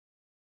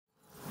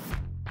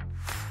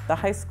The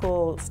high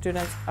school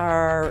students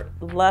are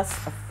less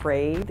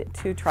afraid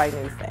to try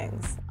new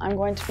things. I'm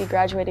going to be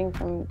graduating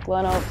from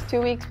Glen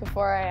 2 weeks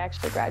before I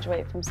actually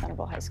graduate from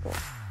Centerville High School.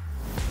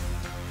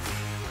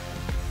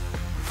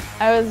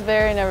 I was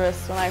very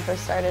nervous when I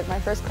first started. My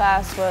first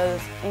class was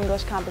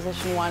English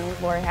Composition 1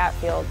 with Lori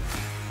Hatfield,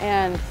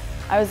 and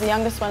I was the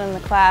youngest one in the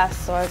class,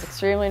 so I was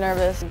extremely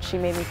nervous, and she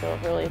made me feel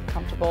really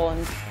comfortable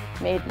and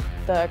made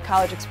the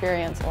college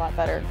experience a lot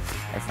better.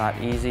 It's not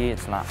easy,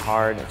 it's not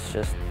hard, it's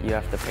just you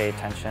have to pay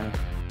attention.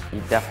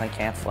 You definitely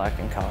can't slack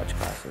in college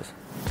classes.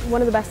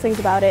 One of the best things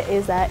about it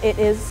is that it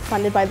is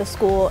funded by the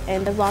school,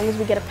 and as long as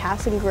we get a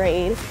passing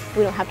grade,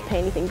 we don't have to pay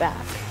anything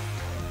back.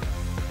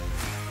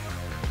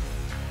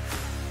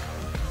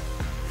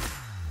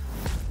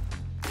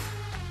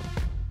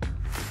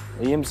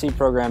 The EMC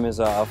program is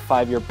a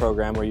 5-year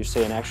program where you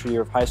stay an extra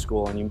year of high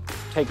school and you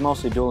take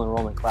mostly dual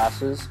enrollment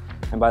classes,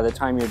 and by the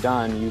time you're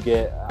done you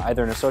get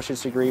either an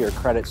associate's degree or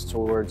credits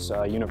towards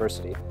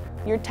university.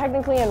 You're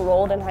technically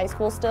enrolled in high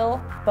school still,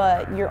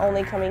 but you're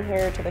only coming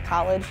here to the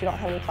college. You don't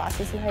have any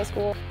classes in high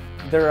school.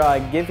 They're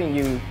giving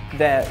you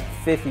that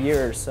 5th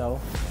year or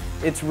so.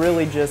 It's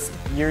really just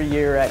your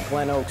year at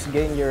Glen Oaks,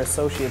 getting your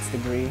associate's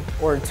degree,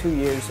 or 2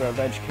 years of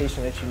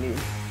education that you need,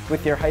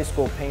 with your high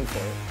school paying for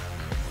it.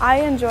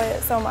 I enjoy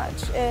it so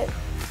much. It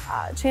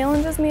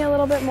challenges me a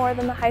little bit more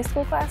than the high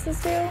school classes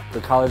do.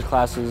 The college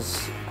classes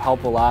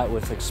help a lot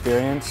with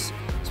experience,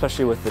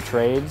 especially with the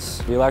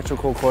trades. The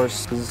electrical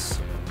courses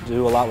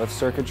do a lot with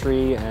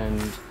circuitry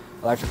and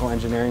electrical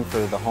engineering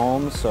for the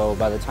home, so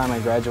by the time I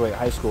graduate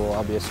high school,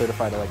 I'll be a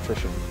certified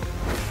electrician.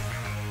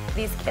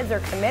 These kids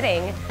are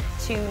committing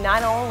to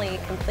not only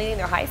completing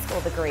their high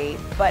school degree,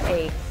 but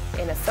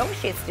an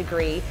associate's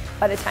degree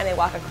by the time they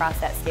walk across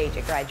that stage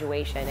at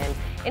graduation.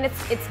 And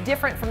it's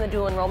different from the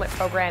dual enrollment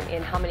program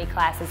in how many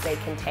classes they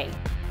can take.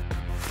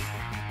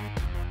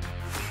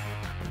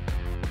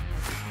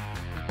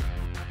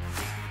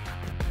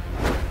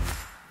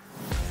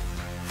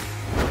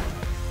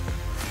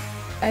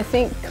 I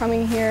think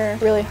coming here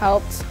really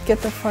helped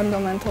get the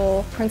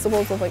fundamental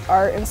principles of like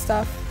art and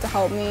stuff to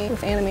help me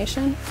with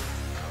animation.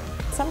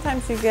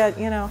 Sometimes you get,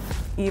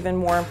 even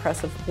more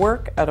impressive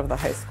work out of the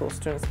high school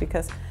students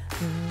because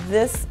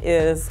this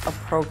is a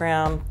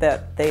program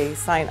that they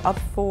sign up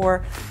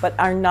for but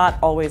are not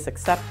always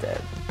accepted.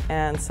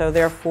 And so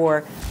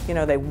therefore,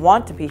 they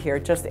want to be here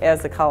just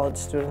as the college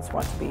students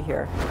want to be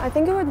here. I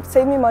think it would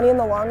save me money in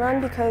the long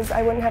run because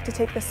I wouldn't have to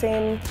take the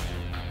same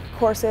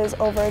courses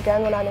over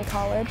again when I'm in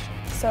college,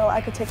 so I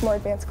could take more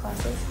advanced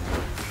classes.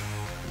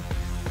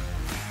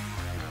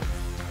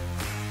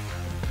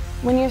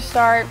 When you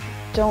start,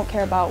 don't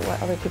care about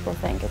what other people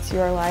think. It's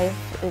your life,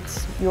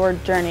 it's your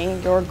journey,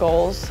 your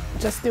goals.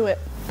 Just do it.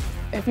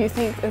 If you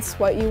think it's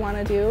what you want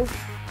to do,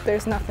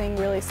 there's nothing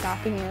really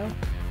stopping you.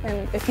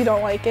 And if you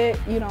don't like it,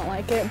 you don't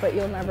like it, but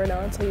you'll never know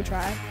until you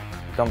try.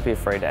 Don't be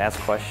afraid to ask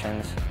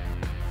questions,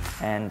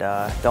 and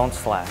don't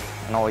slack,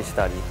 and always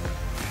study.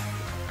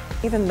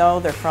 Even though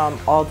they're from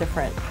all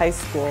different high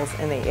schools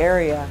in the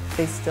area,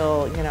 they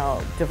still,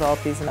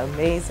 develop these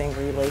amazing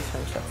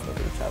relationships with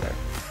each other.